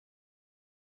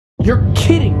You're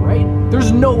kidding, right?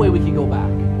 There's no way we can go back.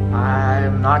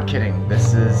 I'm not kidding.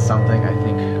 This is something I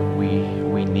think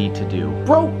we need to do.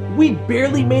 Bro, we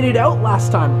barely made it out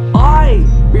last time. I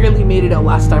barely made it out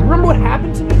last time. Remember what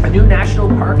happened to me? A new national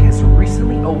park has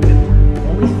recently opened,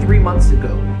 only 3 months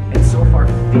ago, and so far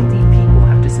 50 people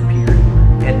have disappeared,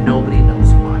 and nobody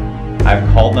knows why. I've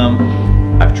called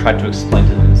them, I've tried to explain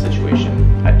to them the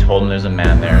situation. I told them there's a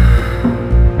man there.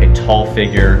 A tall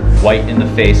figure, white in the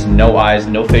face, no eyes,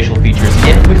 no facial features.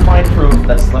 If we find proof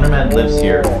that Slenderman lives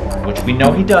here, which we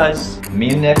know he does,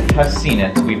 me and Nick have seen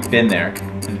it, we've been there,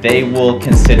 they will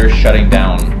consider shutting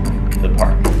down the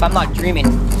park. If I'm not dreaming,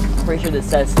 I'm pretty sure this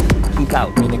says keep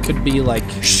out. I mean, it could be like,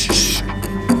 shh.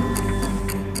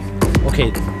 Okay,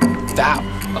 that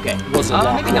was a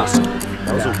lot maybe not. closer.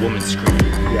 That was a woman screaming.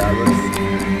 Yeah, let's...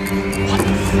 What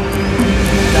the fuck?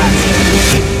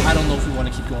 I don't know if we want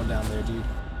to keep going down there, dude.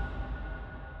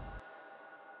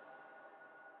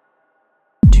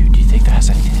 Dude, do you think that has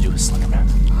anything to do with Slenderman?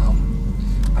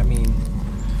 I mean,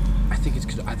 I think it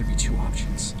could either be two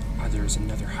options. Either is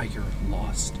another hiker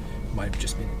lost, might have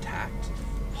just been attacked,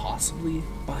 possibly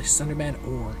by Slenderman,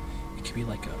 or it could be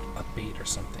like a bait or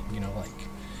something, you know, like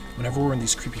whenever we're in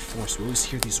these creepy forests, we always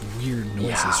hear these weird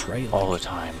noises, right? Like, all the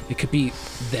time. It could be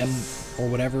them or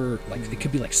whatever, like it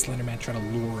could be like Slenderman trying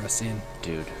to lure us in.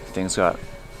 Dude, things got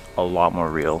a lot more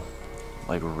real,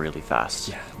 like really fast.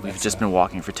 Yeah, we've just been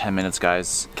walking for 10 minutes,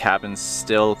 guys. Cabin's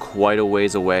still quite a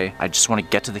ways away. I just want to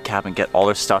get to the cabin, get all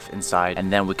their stuff inside,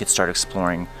 and then we could start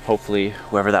exploring. Hopefully,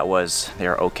 whoever that was, they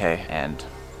are okay, and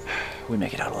we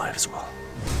make it out alive as well.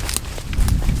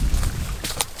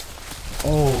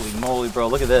 Holy moly, bro,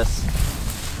 look at this.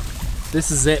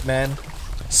 This is it, man.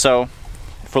 So,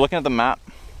 if we're looking at the map,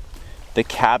 the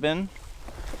cabin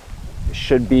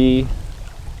should be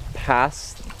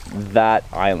past that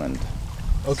island.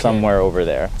 Okay. Somewhere over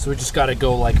there. So we just gotta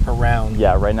go like around.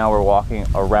 Yeah, right now we're walking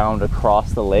around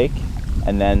across the lake,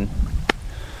 and then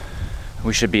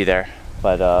we should be there.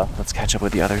 But let's catch up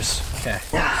with the others. Okay.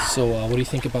 So what do you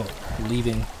think about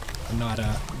leaving and not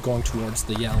going towards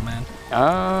the yell, man?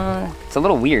 It's a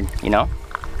little weird, you know?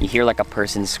 You hear like a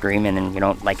person screaming and you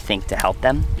don't like think to help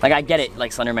them. Like I get it,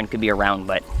 like Slenderman could be around,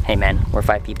 but hey man, we're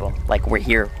 5 people. Like we're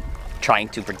here trying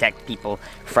to protect people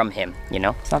from him, you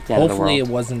know? It's not the end of the world. Hopefully it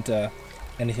wasn't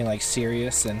anything like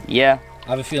serious, and yeah.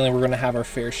 I have a feeling we're gonna have our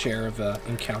fair share of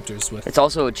encounters with. It's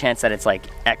also a chance that it's like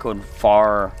echoed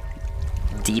far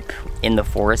deep in the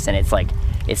forest, and it's like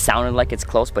it sounded like it's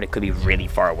close, but it could be really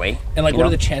far away. And like, what are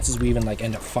the chances we even like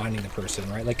end up finding the person,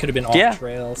 right? Like, could have been off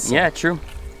trail. So. Yeah, true.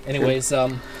 Anyways,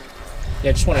 yeah,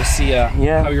 just want to see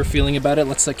how you're feeling about it.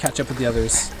 Let's catch up with the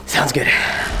others. Sounds good.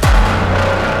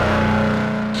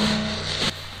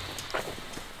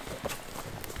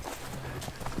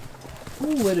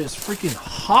 Ooh, it is freaking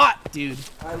hot, dude.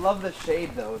 I love the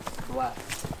shade though, it's black.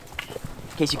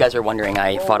 In case you guys are wondering,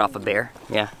 I fought off a bear.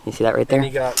 Yeah, you see that right there?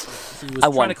 And he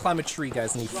was trying to climb a tree,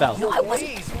 guys, and he fell. No, I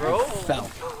wasn't. Bro. Fell.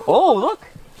 Oh, look.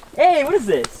 Hey, what is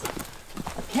this?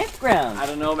 A campground. I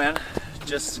don't know, man.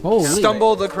 Just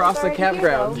Stumbled across the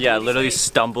campground. yeah, literally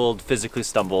physically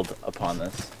stumbled upon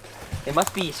this. It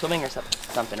must be swimming or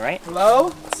something, right?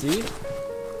 Hello? See?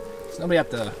 There's nobody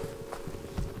at the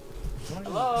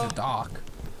dock.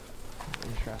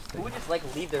 Interesting. Who would just like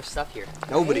leave their stuff here?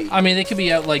 Nobody. I mean, they could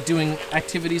be out like doing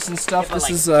activities and stuff. Yeah, this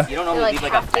like, is you don't They normally like leave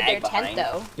like half a did their bag behind. tent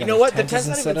though. You know what? The tent tent's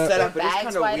isn't not even set set up. up, but it's Bags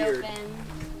kind of wide weird.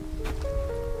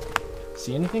 open.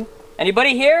 See anything?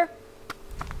 Anybody here?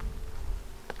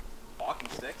 Walking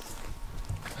sticks.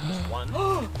 One.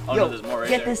 Oh no, there's more right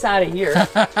get there. this out of here.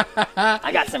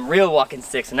 I got some real walking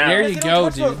sticks now. There you go,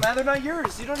 Touch those, dude. man, they're not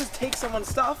yours. You don't just take someone's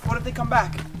stuff. What if they come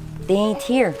back? They ain't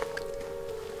here.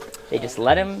 They just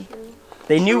let him.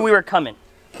 They knew we were coming.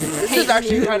 This is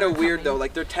actually kind of weird though.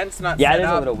 Like their tent's not Yeah, set it is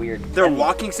up. a little weird. Their And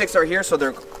walking sticks are here, so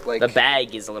they're like. the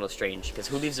bag is a little strange because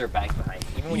who leaves their bag behind?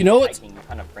 Even when You know you're what's hiking, you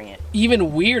kind of bring it.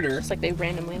 even weirder It's like they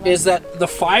randomly left. is that the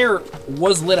fire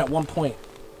was lit at one point,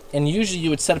 and usually you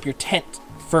would set up your tent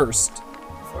first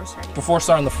before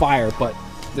starting the fire, but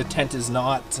the tent is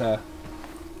not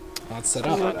set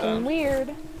up. Looking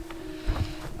weird.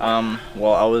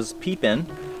 Well, I was peeping.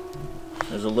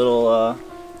 There's a little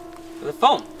The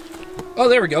phone. Oh,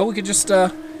 there we go. We could just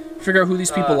figure out who these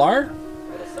people are.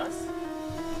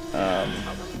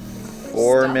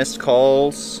 4 missed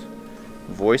calls,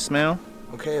 voicemail.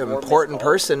 Okay, an important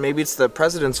person. Maybe it's the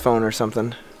president's phone or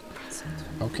something.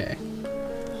 Okay.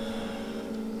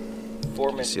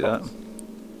 4 missed See that?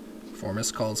 4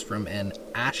 missed calls from an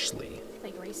Ashley.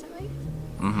 Like recently?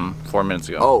 Mm-hmm. 4 minutes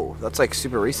ago. Oh, that's like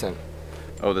super recent.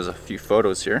 Oh, there's a few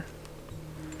photos here.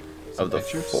 Some Of the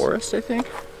pictures? forest, I think.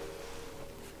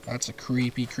 That's a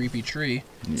creepy, creepy tree.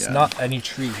 It's Yeah. not any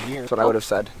tree here. That's what I would have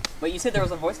said. Wait, you said there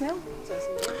was a voicemail?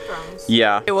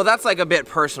 Yeah. Well, that's like a bit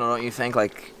personal, don't you think?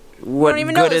 Like, what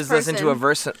even know good this is listening to a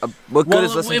person. verse? What good Well,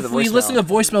 is listening to the if voicemail? we listen to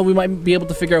voicemail, we might be able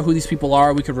to figure out who these people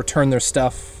are. We could return their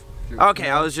stuff. Okay,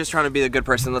 I was just trying to be the good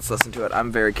person. Let's listen to it.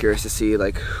 I'm very curious to see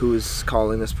like who's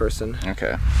calling this person.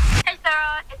 Okay. Hey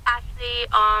Sarah, it's Ashley.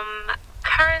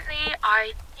 Currently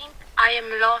I think I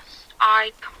am lost.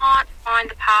 I can't find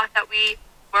the path that we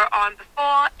were on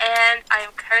before, and I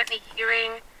am currently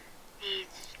hearing these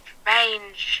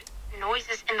strange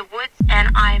noises in the woods, and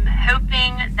I'm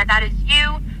hoping that that is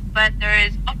you, but there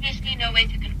is obviously no way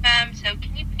to confirm, so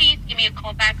can you please give me a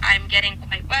call back? I'm getting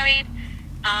quite worried.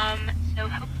 So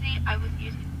hopefully I will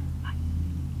use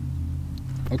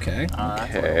it. Okay.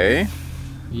 Okay.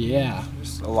 Yeah.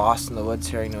 Just lost in the woods,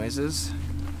 hearing noises.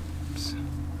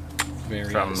 Very.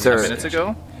 From Sir. 10 minutes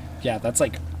ago? Yeah, that's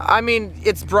like. I mean,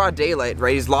 it's broad daylight,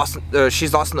 right? He's lost.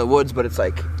 She's lost in the woods, but it's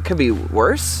like could be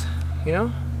worse, you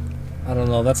know? I don't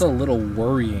know. That's a little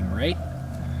worrying, right?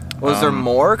 Was there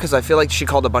more? Because I feel like she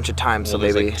called a bunch of times, Well, so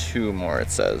there's maybe. like 2 more,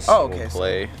 it says. Oh, okay. We'll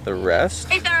play the rest.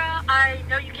 Hey Sarah, I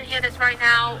know you can hear this right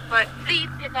now, but please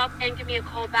pick up and give me a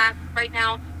call back. Right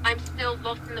now, I'm still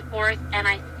lost in the forest, and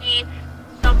I see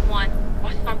someone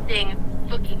or something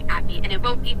looking at me, and it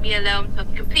won't leave me alone. So if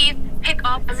you can please pick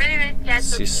up. I'm really, really scared,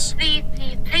 so Sis- please,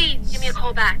 please, please give me a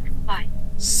call back. Bye.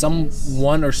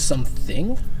 Someone or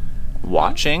something?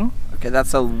 Watching? Okay,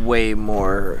 that's a way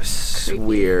more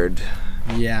weird.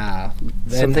 Yeah. And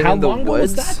Something how in the long ago was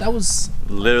woods? that? That was.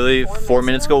 Literally 4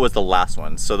 minutes ago was the last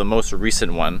one. So the most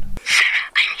recent one.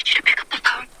 Sarah, I need you to pick up the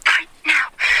phone right now.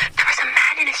 There was a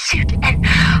man in a suit, and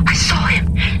I saw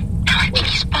him, and I think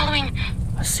he's following.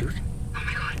 A suit? Oh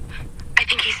my god. I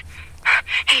think he's.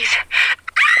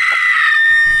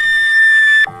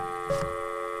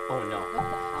 Oh no. What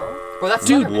the hell? Bro, that's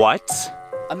Dude. Slenderman. What?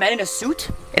 A man in a suit?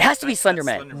 It has to be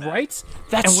Slenderman. Right?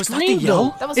 That And was that the scream,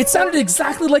 yell? though. It sounded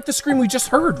exactly like the scream we just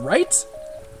heard, right?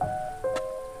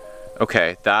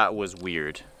 Okay, that was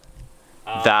weird.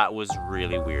 That was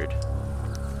really weird.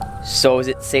 So is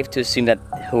it safe to assume that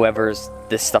whoever's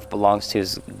this stuff belongs to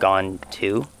is gone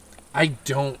too? I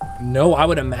don't know. I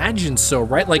would imagine so,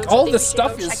 right? Like all this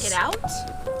stuff is. Check it out.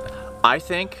 I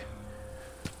think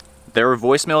there were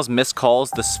voicemails, missed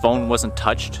calls. This phone wasn't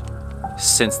touched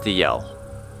since the yell.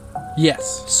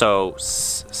 Yes. So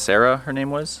Sarah, her name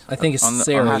was? I think it's On the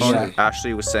Sarah, phone, yeah.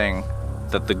 Ashley was saying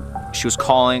that she was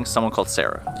calling someone called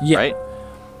Sarah, Yeah. right?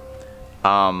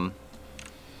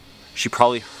 She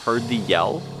probably heard the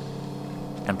yell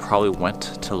and probably went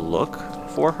to look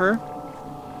for her.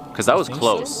 Because that was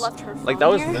close. Left her Like that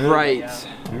was phone literally- Right.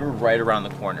 We were right around the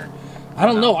corner. I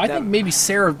don't know. I think maybe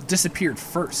Sarah disappeared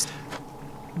first.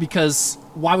 Because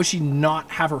why would she not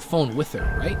have her phone with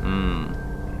her, right?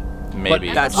 Maybe.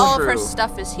 And That's all of her true.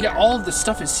 stuff is here. Yeah, all of the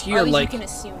stuff is Or here. at least Like, you can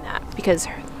assume that because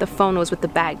the phone was with the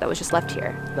bag that was just left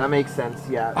here. That makes sense.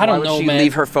 Yeah. I don't Why would know, she man.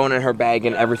 leave her phone in her bag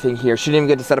and everything here? She didn't even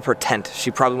get to set up her tent. She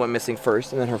probably went missing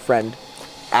first, and then her friend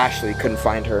Ashley couldn't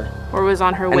find her. Or was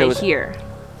on her And way it was- here.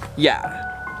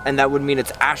 Yeah, and that would mean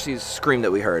it's Ashley's scream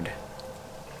that we heard.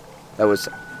 That was.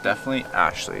 Definitely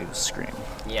Ashley's scream,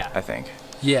 Yeah. I think.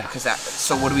 yeah.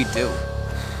 So what do we do?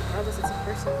 Regardless, it's a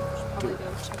person. We should probably go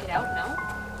check it out, no?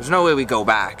 There's no way we go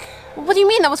back. Well, what do you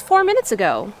mean? That was 4 minutes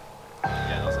ago.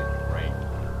 Yeah, that was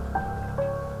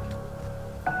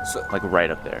like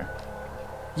right up there.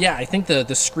 Yeah, I think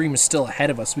the scream is still ahead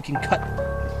of us. We can cut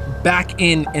back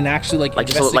in and actually Like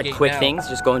just investigate like quick now. things,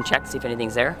 just go and check, see if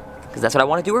anything's there. Because that's what I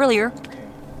want to do earlier.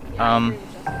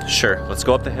 Sure, let's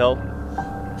go up the hill,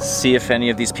 see if any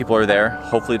of these people are there.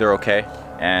 Hopefully they're okay,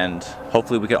 and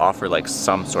hopefully we can offer like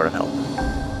some sort of help.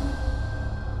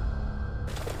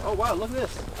 Oh wow, look at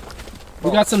this.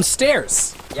 We got some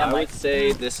stairs. Yeah, I would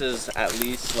say this is at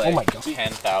least like Oh my God.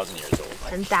 10,000 years old.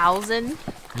 10,000?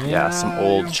 Yeah, some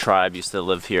old tribe used to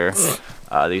live here.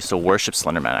 They used to worship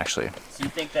Slenderman actually. So you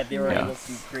think that they were Yeah. able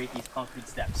to create these concrete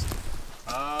steps?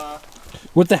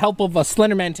 With the help of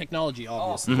Slenderman technology,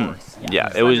 obviously. course.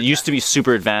 Yeah, it was used to be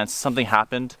super advanced. Something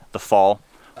happened, the fall.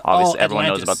 Obviously everyone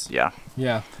knows Atlantis. about, yeah.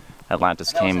 Yeah.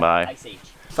 Atlantis came by. Ice Age.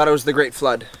 Thought it was the Great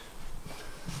Flood.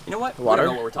 You know what? Water? We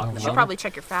don't know what we're talking You should about. probably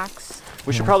check your facts.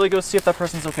 We should probably go see if that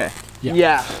person's okay.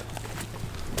 Yeah.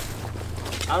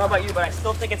 I don't know about you, but I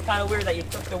still think it's kind of weird that you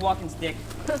took the walking stick.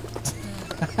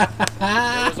 There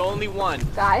was only one.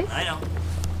 Guys? I know.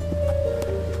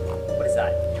 What is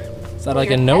that? Is that like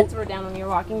a Your note? heads were down when you were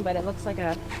walking, but it looks like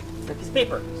a... It's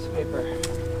paper. Paper.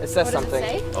 It says What does something.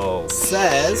 it say? Oh.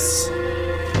 Says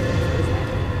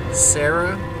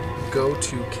Sarah, go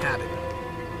to cabin.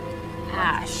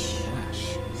 Ash.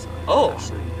 Oh.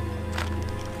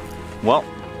 Well,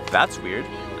 that's weird.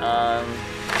 Can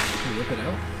you whip it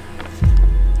out?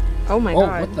 Oh my Oh,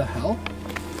 god. what the hell?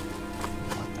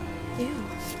 Ew.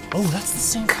 Oh, that's the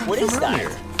same kind What is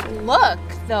that? Look,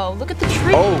 though. Look at the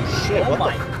tree. Oh shit! Oh What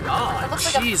my It god.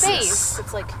 looks like Jesus. a face.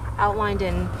 It's like outlined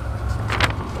in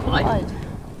What? blood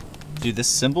the... Dude, this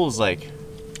symbol is like...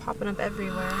 popping up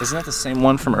everywhere. Isn't that the same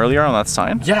one from earlier on that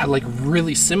sign? Yeah, like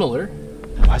really similar.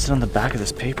 Why is it on the back of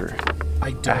this paper?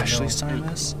 I don't Ashley know. signed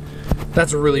this?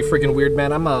 That's really freaking weird,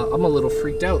 man. I'm a little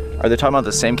freaked out. Are they talking about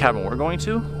the same cabin we're going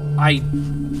to?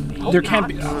 There can't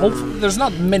be. Hopefully, there's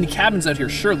not many cabins out here,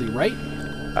 surely, right?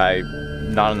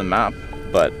 Not on the map,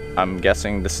 but I'm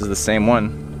guessing this is the same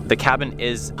one. The cabin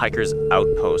is Hiker's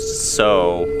Outpost,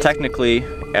 so technically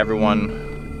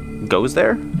everyone goes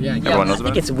there? Yeah, Everyone I knows think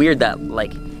about it? it's weird that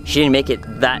like she didn't make it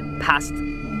that past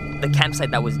the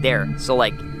campsite that was there. So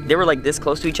like they were like this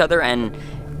close to each other and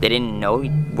they didn't know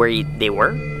where they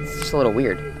were. It's just a little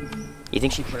weird. You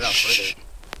think she put it out further?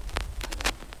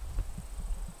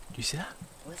 Do you see that?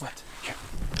 What? Here.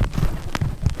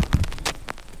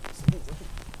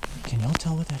 Can y'all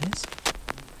tell what that is?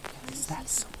 Is that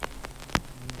so?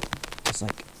 It's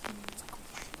like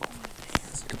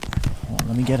hold on,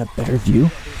 let me get a better view.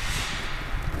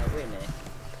 Oh, wait a minute.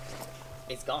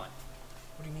 It's gone.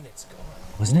 What do you mean it's gone?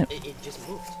 Wasn't it? It just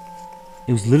moved.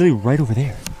 It was literally right over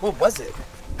there. What was it?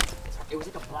 It was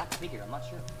like a black figure. I'm not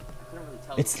sure. I couldn't really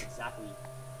tell It's- exactly.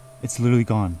 It's literally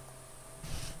gone.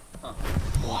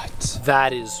 What?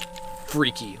 That is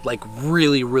freaky. Like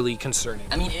really, really concerning.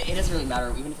 I mean, it doesn't really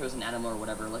matter, even if it was an animal or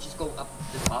whatever. Let's just go up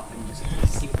the top and just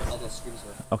see what all those screams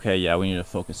were. Okay, yeah, we need to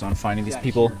focus on finding these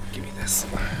people. Give me this.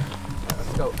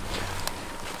 Let's go.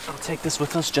 I'll take this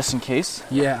with us just in case.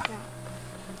 Yeah.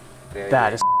 Very,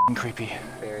 That is f***ing creepy.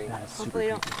 very. That is super Hopefully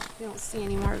creepy. we don't see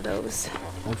any more of those.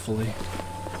 Hopefully.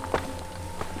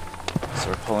 So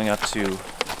we're pulling up to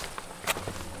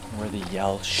where the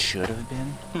yell should have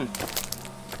been.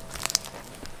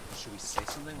 Should we say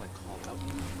something like call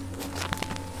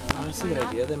out? Honestly, good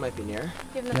idea. They might be near.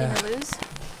 You have nothing to lose.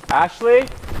 Ashley?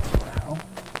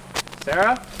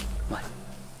 Sarah?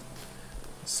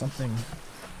 Something.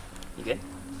 You good?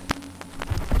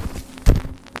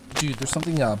 Dude, there's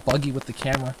something buggy with the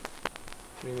camera.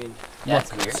 What do you mean? Yeah, Look,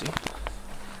 it's weird. see?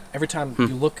 Every time you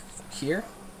look here,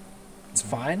 it's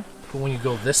fine. But when you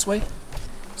go this way,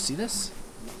 see this?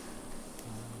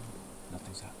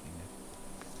 Nothing's happening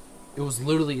It was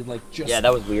literally like just. Yeah,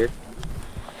 that was weird.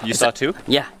 You saw too?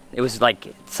 Yeah, it was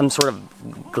like some sort of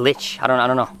glitch. I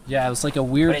don't know. Yeah, it was like a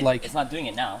weird But like. it's not doing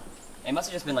it now. It must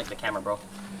have just been like the camera, bro.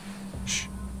 Shh.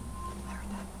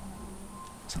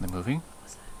 Something moving?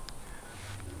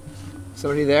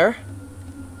 Somebody there?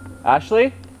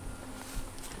 Ashley?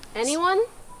 Anyone?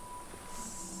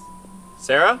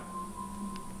 Sarah?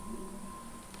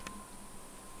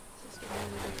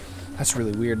 That's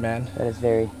really weird, man. That is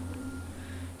very.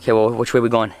 Okay, well, which way are we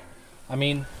going? I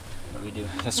mean, What do we do?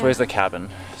 This way's the cabin.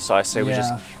 So I say we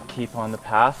just Yeah. keep on the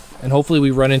path, and hopefully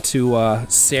we run into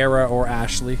Sarah or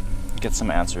Ashley. get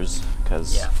some answers,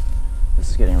 because Yeah.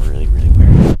 this is getting really, really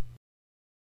weird.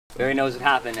 Barry knows what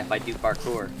happened if I do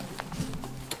parkour.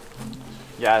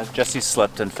 Yeah, Jesse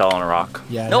slipped and fell on a rock.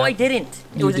 Yeah. No, that- I didn't.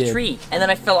 It You was did. a tree, and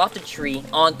then I fell off the tree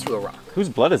onto a rock. Whose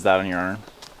blood is that on your arm?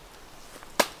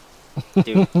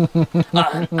 Dude.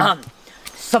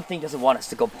 Something doesn't want us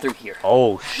to go through here.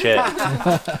 Oh, shit.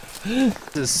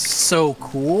 This is so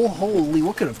cool. Holy,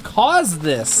 what could have caused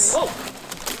this? Whoa!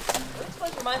 This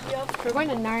place reminds me of We're going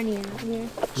to Narnia here.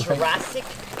 Jurassic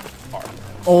Park.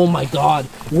 Oh my god.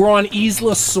 We're on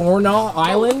Isla Sorna Oh, look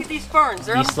Island. at these ferns.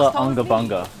 They're almost Isla as tall as me.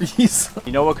 Unga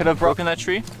You know what could have broken that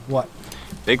tree? What?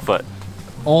 Bigfoot.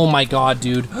 Oh my god,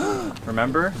 dude.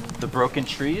 Remember the broken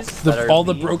trees? that are All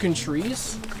the leaves? broken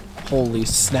trees? Holy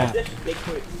snap.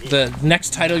 The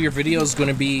next title of your video is going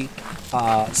to be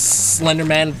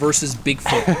Slenderman versus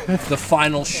Bigfoot. The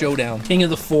final showdown. King of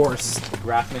the Forest.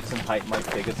 GraphNix and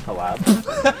HypeMyke biggest collab.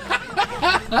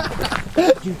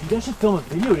 Dude, you guys should film a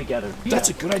video together. That's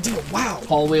a good idea. Wow.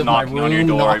 Hallway of Knocking my on your room,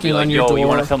 door, knocking be like, on your yo, door. you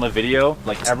want to film a video?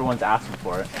 Like everyone's asking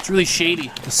for it. It's really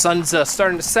shady. The sun's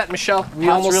starting to set, Michelle. We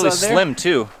It's almost really there. slim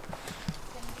too.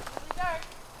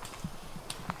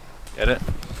 Get it?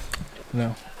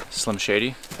 No. Slim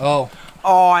Shady. Oh,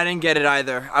 Oh, I didn't get it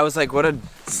either. I was like, what a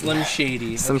Slim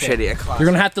Shady. Slim Okay. Shady. A classic. You're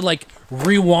gonna have to like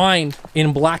rewind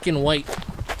in black and white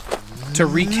to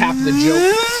recap the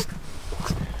joke.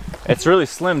 It's really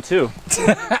slim too.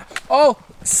 Oh,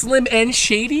 Slim and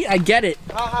Shady? I get it.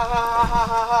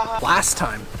 Last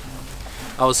time,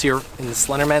 I was here in the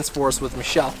Slenderman's Forest with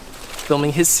Michelle,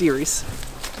 filming his series.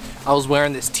 I was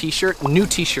wearing this t-shirt, new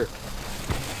t-shirt.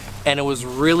 and it was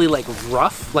really like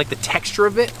rough. Like the texture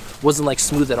of it wasn't like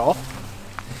smooth at all.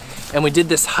 And we did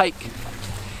this hike,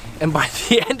 and by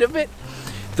the end of it,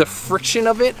 the friction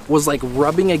of it was like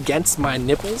rubbing against my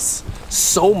nipples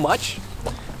so much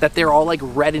that they're all like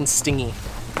red and stingy.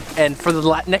 And for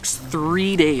the next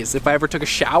 3 days, if I ever took a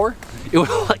shower, it would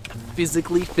like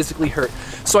physically hurt.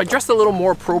 So I dressed a little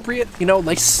more appropriate, you know,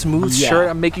 nice smooth shirt.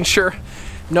 I'm making sure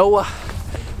no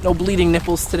bleeding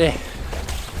nipples today.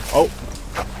 Oh,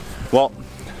 well,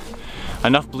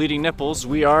 enough bleeding nipples.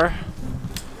 We are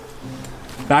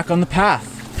back on the path.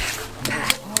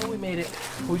 Oh, we made it.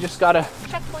 We just gotta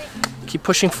keep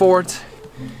pushing forward,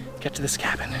 get to this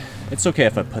cabin. It's okay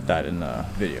if I put that in the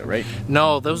video, right?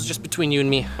 No, that was just between you and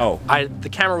me. Oh. The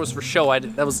camera was for show.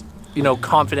 That was, you know,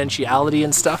 confidentiality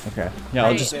and stuff. Okay. Yeah,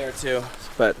 I'll just... there too,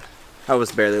 but I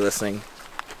was barely listening.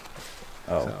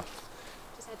 Oh. So.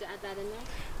 Just had to add that in there.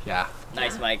 Yeah.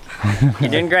 Nice, Mike. You're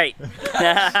doing great.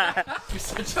 You're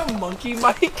such a monkey,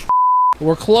 Mike.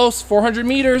 We're close, 400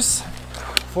 meters.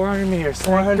 400 meters.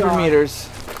 400 meters.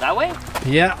 That way?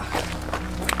 Yeah.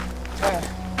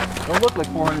 Don't look like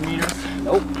 400 meters.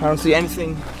 Nope. I don't see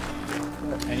anything.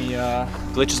 Any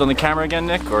glitches on the camera again,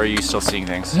 Nick, or are you still seeing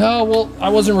things? Oh, well, I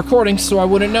wasn't recording, so I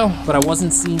wouldn't know. But I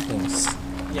wasn't seeing things.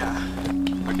 Yeah.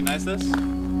 Recognize this?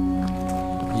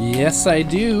 Yes, I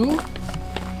do.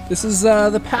 This is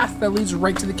the path that leads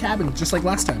right to the cabin, just like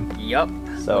last time. Yup.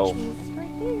 So,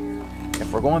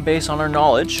 if we're going based on our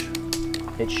knowledge,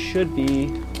 it should be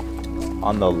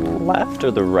on the left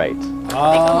or the right?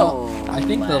 I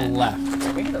think the left.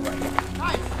 Maybe the right.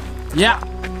 Yeah,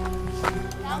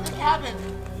 Found the cabin.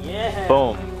 Yeah.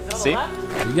 Boom. See?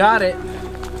 you got it.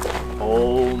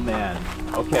 Oh man.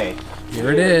 Okay.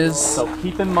 Here it is. So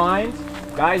keep in mind,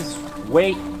 guys,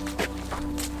 wait.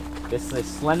 This is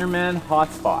Slenderman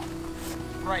hotspot.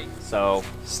 Right. So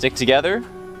stick together,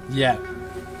 Yeah.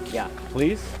 Yeah.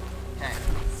 please.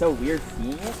 So weird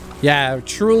seeing it. Yeah, I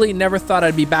truly never thought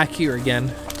I'd be back here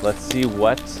again. Let's see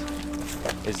what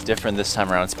is different this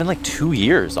time around. It's been like 2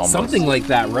 years almost. Something like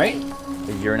that, right?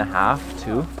 A year and a half,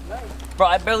 2. Bro,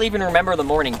 I barely even remember the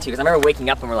morning too, because I remember waking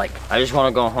up and we're like, I just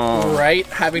want to go home. Right?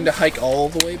 Having to hike all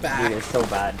the way back. Dude, it's so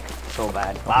bad. So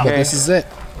bad. Wow. But this is it.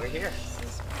 We're here.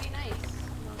 This is pretty nice.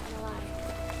 I'm not gonna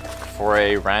lie. For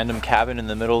a random cabin in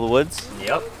the middle of the woods.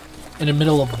 Yep. In the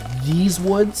middle of these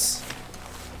woods.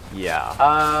 Yeah.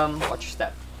 Watch your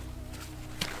step.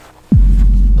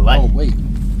 Blood. Oh, wait.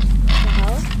 What the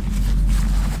hell?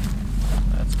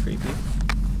 That's creepy.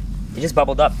 It just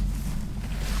bubbled up.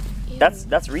 Ew.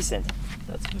 That's recent.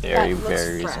 That's very, That looks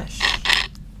very recent. fresh.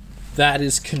 That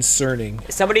is concerning.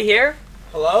 Is somebody here?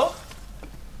 Hello?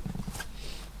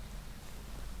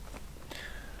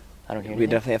 I don't hear We anything.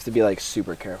 definitely have to be like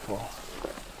super careful.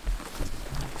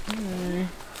 A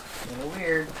little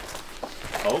weird.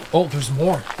 Oh, there's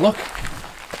more. Look.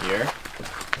 Here.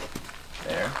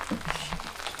 There.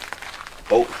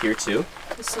 Oh, here too.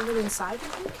 Is someone inside, you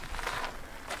think?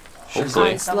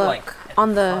 Hopefully. Guys, look.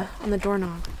 On the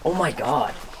doorknob. Oh my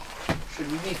god.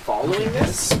 Should we be following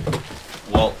this?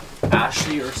 Well,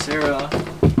 Ashley or Sarah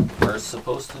are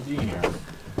supposed to be here.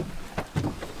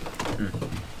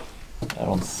 I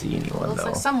don't see anyone Looks though.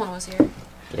 like someone was here.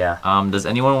 Yeah. Does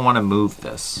anyone want to move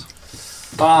this?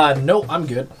 No, I'm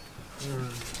good.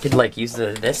 Could like use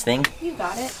this thing. You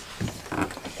got it.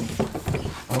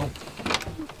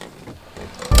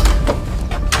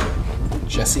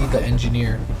 Jesse, the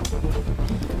engineer.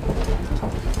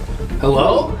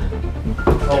 Hello?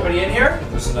 Anybody in here?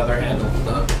 There's another handle.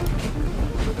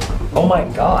 Oh my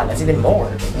god, that's even more.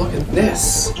 Look at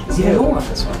this. There's even more on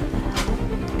this one.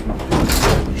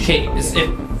 Okay,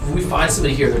 if we find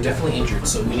somebody here, they're definitely injured,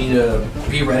 so we need to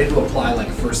be ready to apply like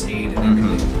first aid and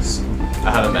everything. I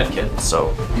have a med kit,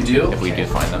 so You do? if we do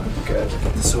find them. Good.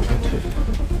 Get this opened.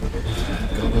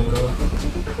 Go, go,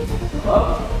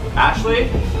 go. Ashley?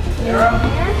 Here?